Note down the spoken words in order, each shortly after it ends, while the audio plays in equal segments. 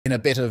In a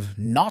bit of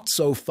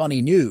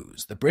not-so-funny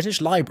news, the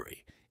British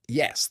Library,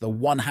 yes, the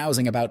one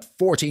housing about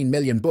 14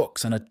 million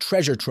books and a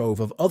treasure trove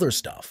of other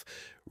stuff,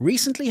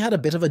 recently had a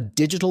bit of a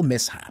digital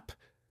mishap.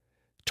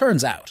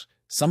 Turns out,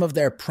 some of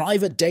their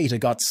private data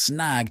got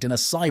snagged in a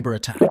cyber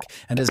attack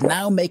and is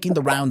now making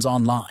the rounds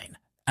online.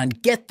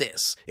 And get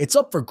this, it's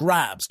up for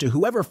grabs to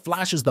whoever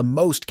flashes the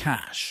most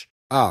cash.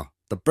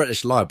 The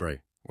British Library,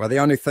 where the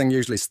only thing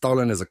usually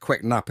stolen is a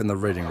quick nap in the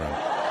reading room.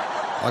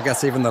 I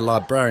guess even the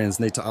librarians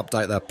need to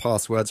update their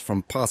passwords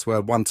from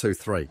password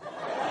 123.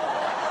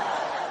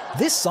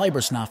 This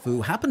cyber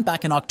snafu happened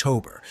back in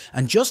October,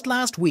 and just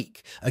last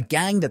week, a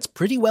gang that's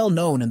pretty well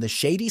known in the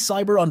shady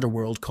cyber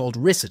underworld called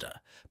Rissida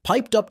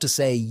piped up to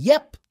say,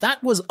 yep,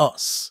 that was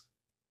us.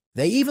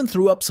 They even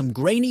threw up some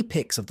grainy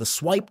pics of the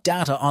swiped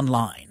data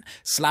online,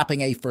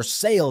 slapping a for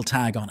sale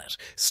tag on it,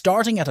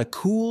 starting at a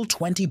cool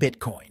 20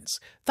 bitcoins.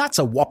 That's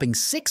a whopping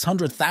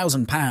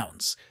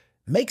 £600,000.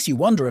 Makes you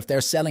wonder if they're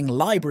selling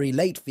library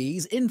late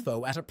fees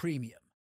info at a premium.